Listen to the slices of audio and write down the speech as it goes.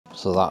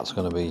so that's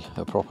going to be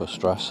a proper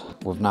stress.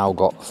 We've now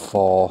got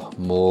 4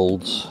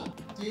 moulds.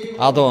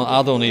 I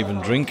don't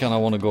even drink and I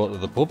want to go to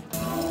the pub.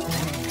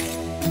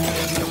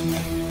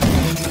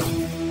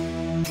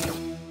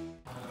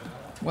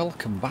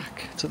 Welcome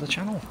back to the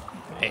channel.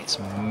 It's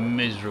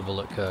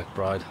miserable at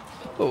Kirkbride,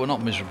 but we're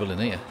not miserable in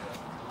here.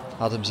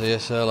 Adam's here,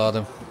 say hello,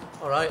 Adam.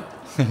 Alright.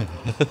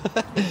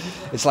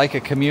 It's like a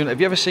communal.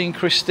 Have you ever seen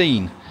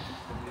Christine?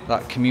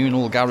 That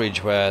communal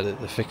garage where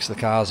they fix the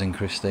cars in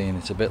Christine.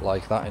 It's a bit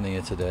like that in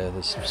here today.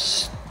 There's some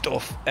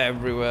stuff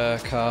everywhere,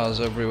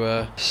 cars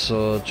everywhere.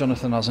 So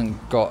Jonathan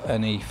hasn't got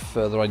any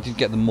further. I did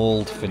get the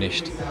mould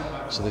finished.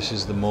 So this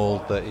is the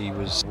mould that he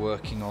was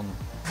working on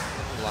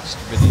last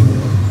video.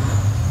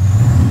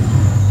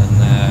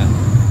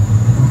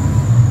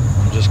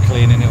 I'm just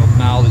cleaning it up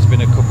now. There's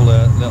been a couple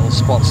of little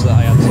spots that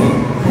I had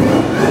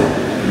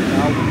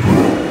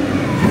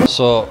to.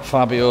 So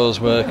Fabio's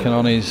working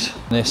on his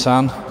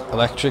Nissan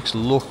electrics.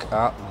 Look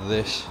at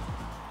this.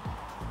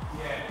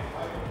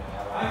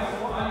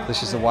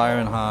 This is the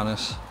wiring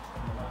harness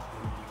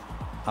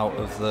out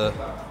of the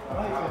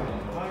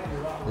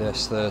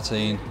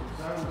S13.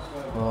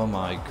 Oh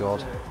my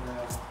god.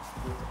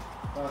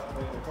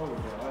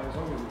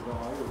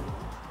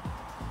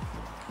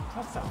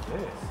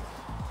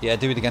 Yeah,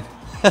 do it again.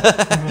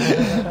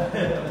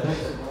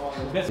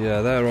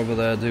 Yeah, they're over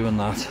there doing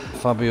that.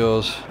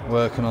 Fabio's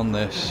working on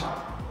this.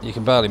 You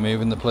can barely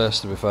move in the place,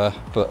 to be fair,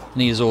 but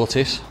needs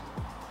Otis.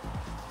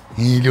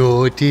 Need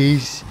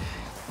Otis.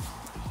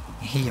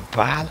 Here,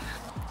 pal.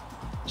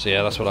 So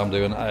yeah, that's what I'm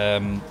doing.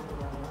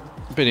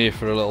 Been here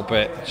for a little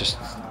bit, just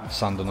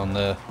sanding on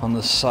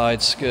the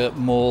side skirt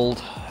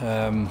mould.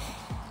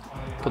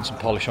 Put some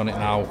polish on it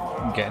now.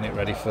 I'm getting it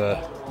ready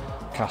for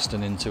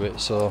casting into it,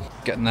 so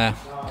getting there.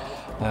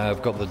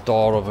 I've got the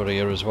door over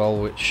here as well,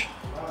 which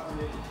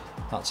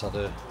that's had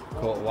a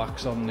coat of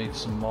wax on, needs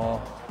some more.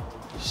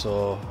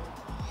 So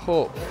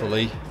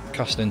hopefully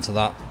cast into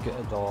that, get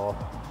a door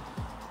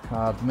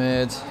card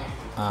made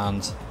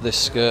and this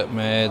skirt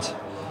made,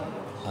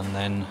 and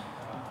then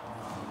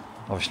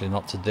obviously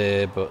not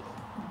today, but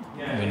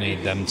we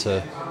need them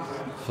to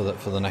for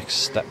the next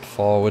step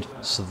forward.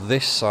 So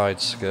this side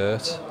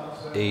skirt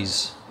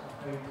is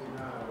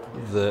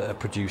the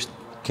produced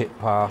kit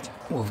part.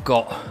 We've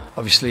got,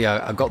 obviously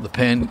I got the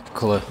paint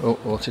colour. Oh,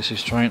 Otis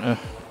is trying to,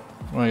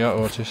 oh yeah,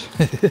 Otis.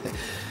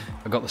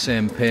 I got the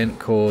same paint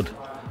code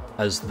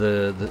as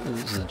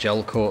the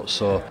gel coat,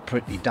 so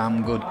pretty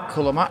damn good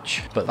colour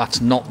match, but that's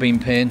not been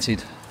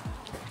painted.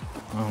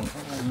 Well,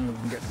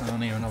 get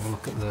down here and have a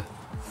look at the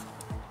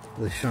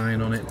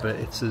shine on it, but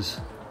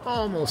it's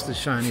almost as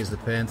shiny as the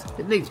paint.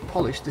 It needs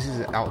polished. This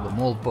is out of the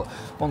mould, but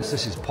once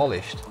this is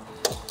polished,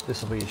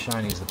 this will be as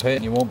shiny as the paint,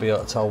 and you won't be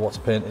able to tell what's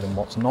painted and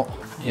what's not.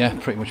 Yeah,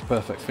 pretty much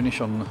perfect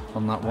finish on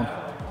that one.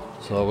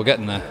 So we're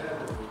getting there.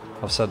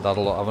 I've said that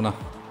a lot, haven't I?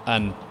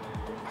 And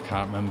I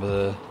can't remember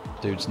the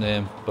dude's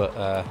name, but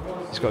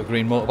he's got a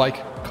green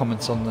motorbike.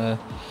 Comments on the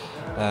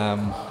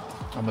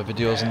on my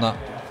videos and that.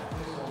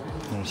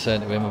 And I'm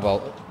saying to him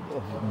about,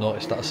 I've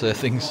noticed that I say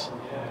things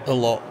a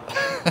lot.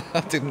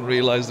 I didn't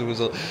realise there was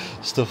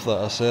stuff that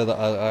I say that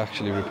I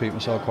actually repeat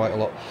myself quite a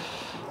lot.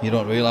 You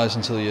don't realise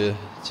until you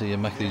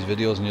make these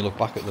videos and you look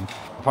back at them.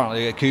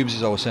 Apparently Cubes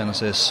is always saying I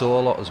say so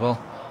a lot as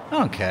well. I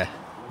don't care.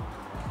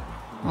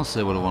 I'll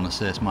say what I want to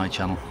say, it's my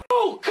channel.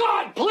 Oh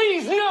God,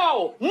 please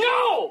no!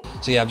 No!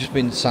 So yeah, I've just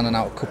been sanding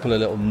out a couple of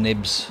little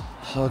nibs.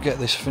 So I'll get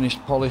this finished,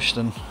 polished,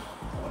 and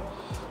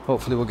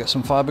hopefully we'll get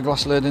some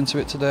fibreglass laid into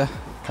it today.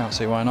 Can't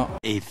see why not.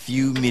 A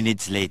few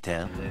minutes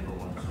later.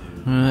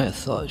 Alright, I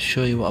thought I'd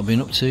show you what I've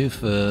been up to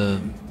for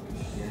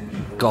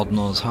God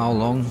knows how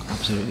long,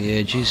 absolutely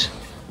ages.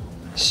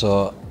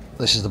 So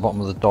this is the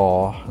bottom of the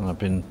door, and I've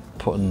been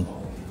putting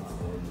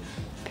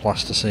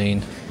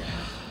plasticine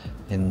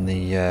in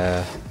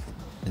the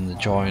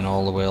join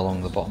all the way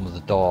along the bottom of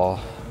the door,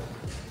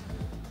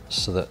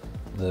 so that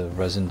the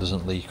resin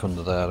doesn't leak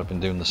under there. I've been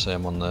doing the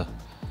same on the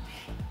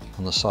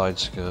side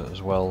skirt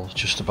as well. It's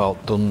just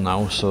about done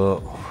now, so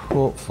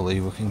hopefully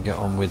we can get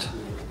on with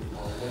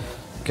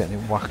getting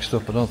it waxed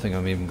up. I don't think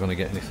I'm even going to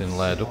get anything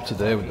laid up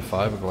today with the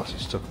fiberglass.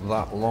 It's took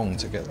that long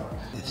to get.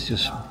 It's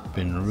just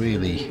been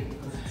really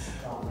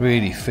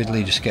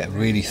fiddly. Just get a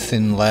really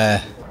thin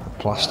layer of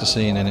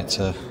plasticine in it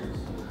to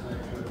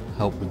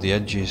help with the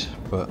edges,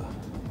 but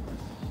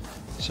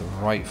it's a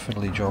right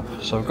fiddly job.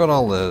 So I've got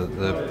all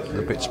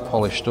the bits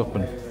polished up,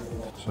 and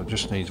so it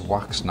just needs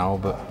wax now.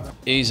 But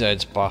his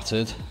head's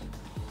battered,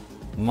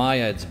 my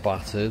head's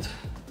battered.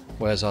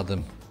 Where's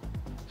Adam?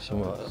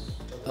 So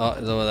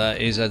over there,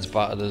 his head's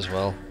battered as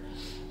well.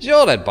 Is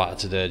your head battered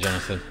today,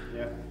 Jonathan?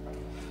 Yeah.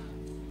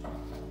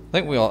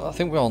 I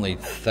think we all need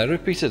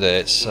therapy today.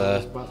 It's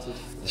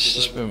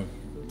just been.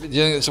 Do you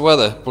think it's the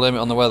weather? Blame it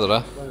on the weather,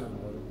 huh?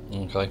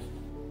 Okay.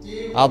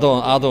 I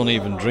don't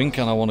even drink,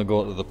 and I want to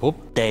go to the pub.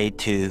 Day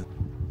 2.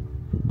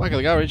 Back at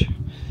the garage.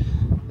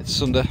 It's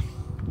Sunday.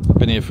 I've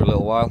been here for a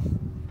little while.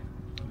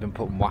 I've been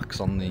putting wax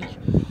on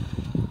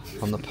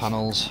the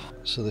panels.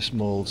 So this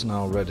mould's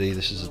now ready.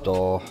 This is the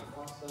door.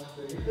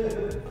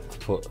 I've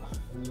put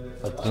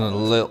I've done a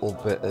little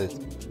bit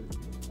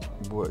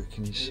of work.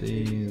 Can you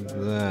see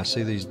there?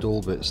 See these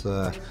dull bits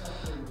there?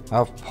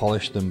 I've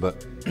polished them,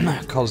 but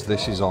because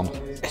this is on,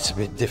 it's a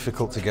bit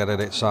difficult to get at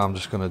it, so I'm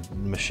just going to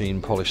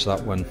machine polish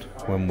that when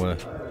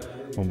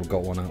we've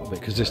got one out of it,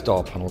 because this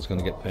door panel is going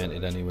to get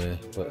painted anyway,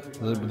 but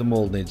the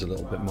mould needs a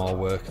little bit more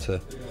work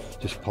to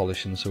just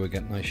polishing, so we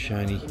get nice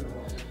shiny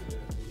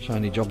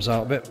jobs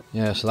out of it.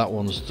 Yeah, so that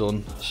one's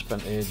done. I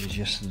spent ages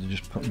yesterday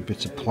just putting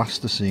bits of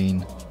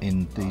plasticine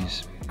in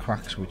these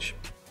cracks, which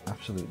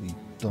absolutely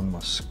done my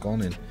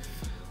scon in.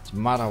 It's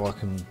mad how I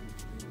can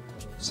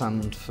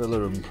sand,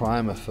 filler and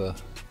primer for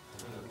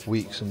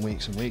weeks and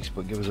weeks and weeks,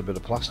 but give us a bit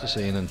of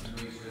plasticine and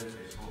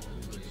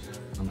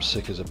I'm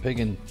sick as a pig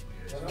in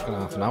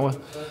half an hour.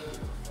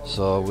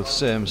 So with the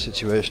same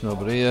situation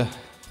over here,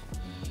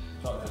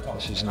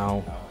 this is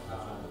now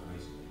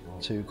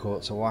 2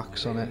 coats of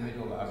wax on it.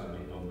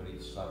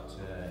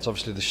 So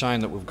obviously the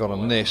shine that we've got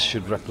on this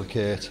should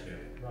replicate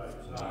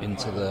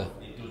into the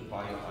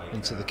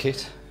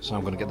kit. So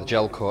I'm going to get the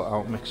gel coat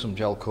out, mix some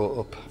gel coat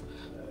up,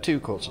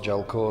 2 coats of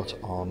gel coat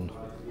on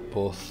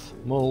both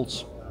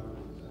moulds,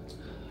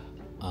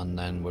 and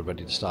then we're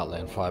ready to start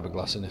laying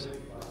fibreglass in it.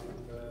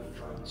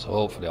 So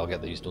hopefully I'll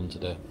get these done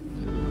today.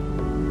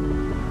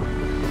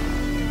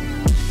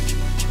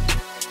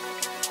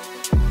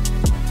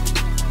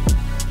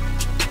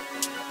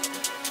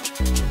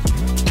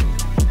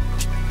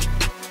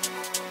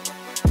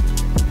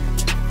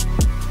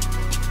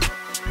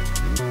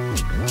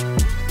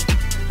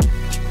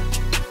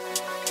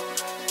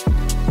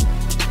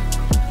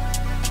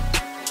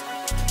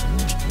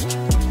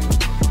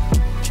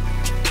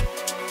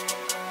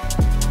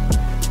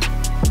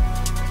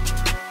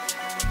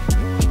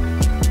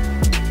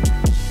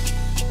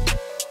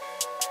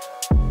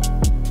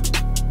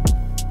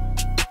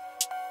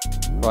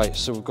 Right,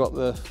 so we've got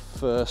the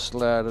first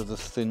layer of the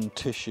thin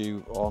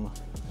tissue on,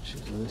 which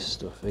is this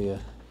stuff here.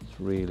 It's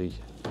really,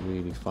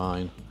 really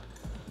fine.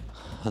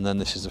 And then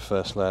this is the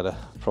first layer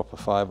of proper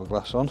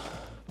fibreglass on.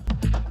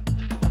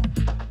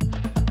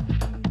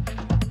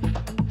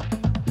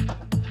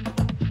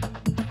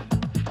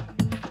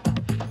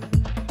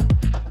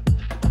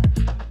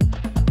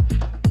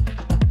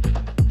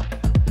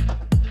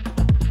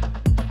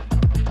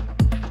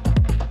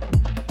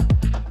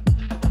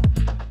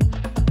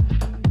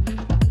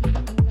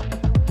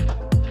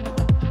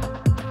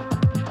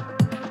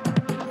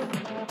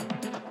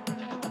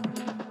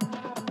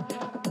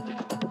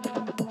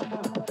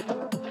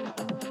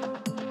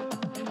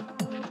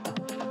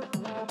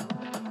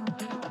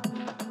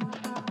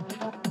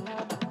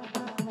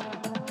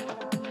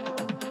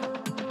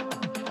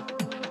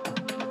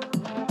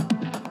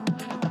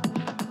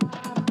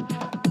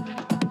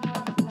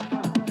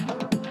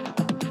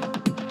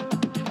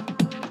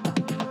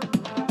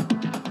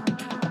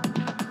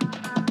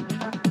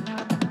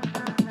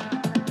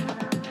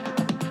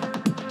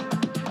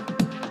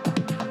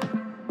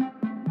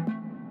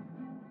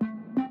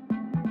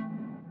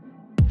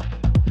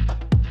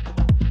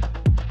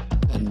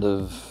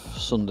 Of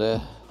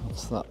Sunday,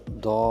 that's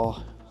that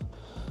door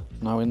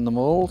now in the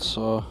mould,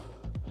 so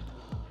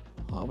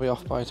that'll be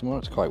off by tomorrow.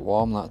 It's quite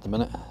warm that at the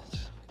minute,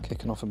 it's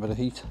kicking off a bit of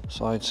heat.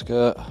 Side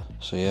skirt,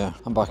 so yeah,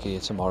 I'm back here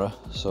tomorrow,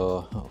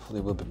 so hopefully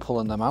we'll be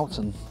pulling them out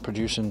and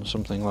producing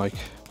something like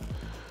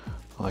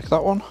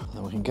that one.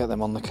 Then we can get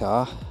them on the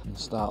car and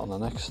start on the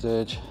next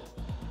stage.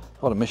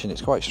 What a mission.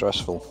 It's quite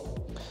stressful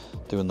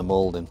doing the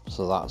moulding,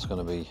 so that's going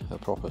to be a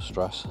proper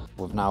stress.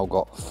 We've now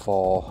got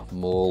 4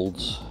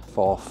 moulds,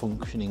 4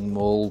 functioning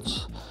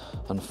moulds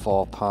and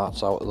 4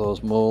 parts out of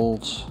those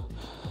moulds,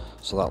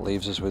 so that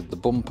leaves us with the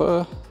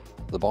bumper,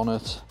 the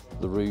bonnet,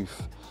 the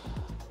roof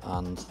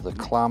and the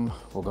clam.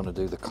 We're going to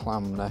do the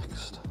clam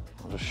next.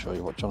 I'll just show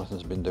you what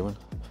Jonathan's been doing.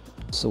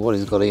 So what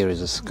he's got here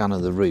is a scan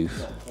of the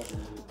roof,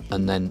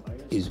 and then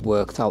he's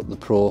worked out the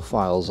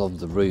profiles of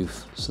the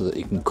roof so that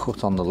he can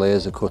cut on the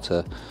laser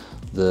cutter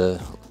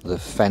the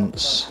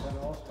fence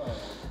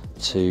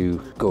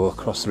to go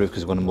across the roof,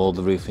 because we're going to mould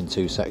the roof in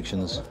 2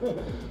 sections.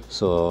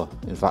 So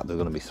in fact they're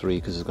going to be 3,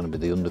 because there's going to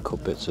be the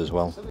undercut bits as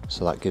well.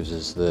 So that gives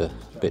us the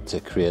bit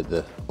to create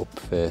the up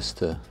face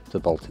to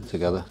bolt it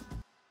together.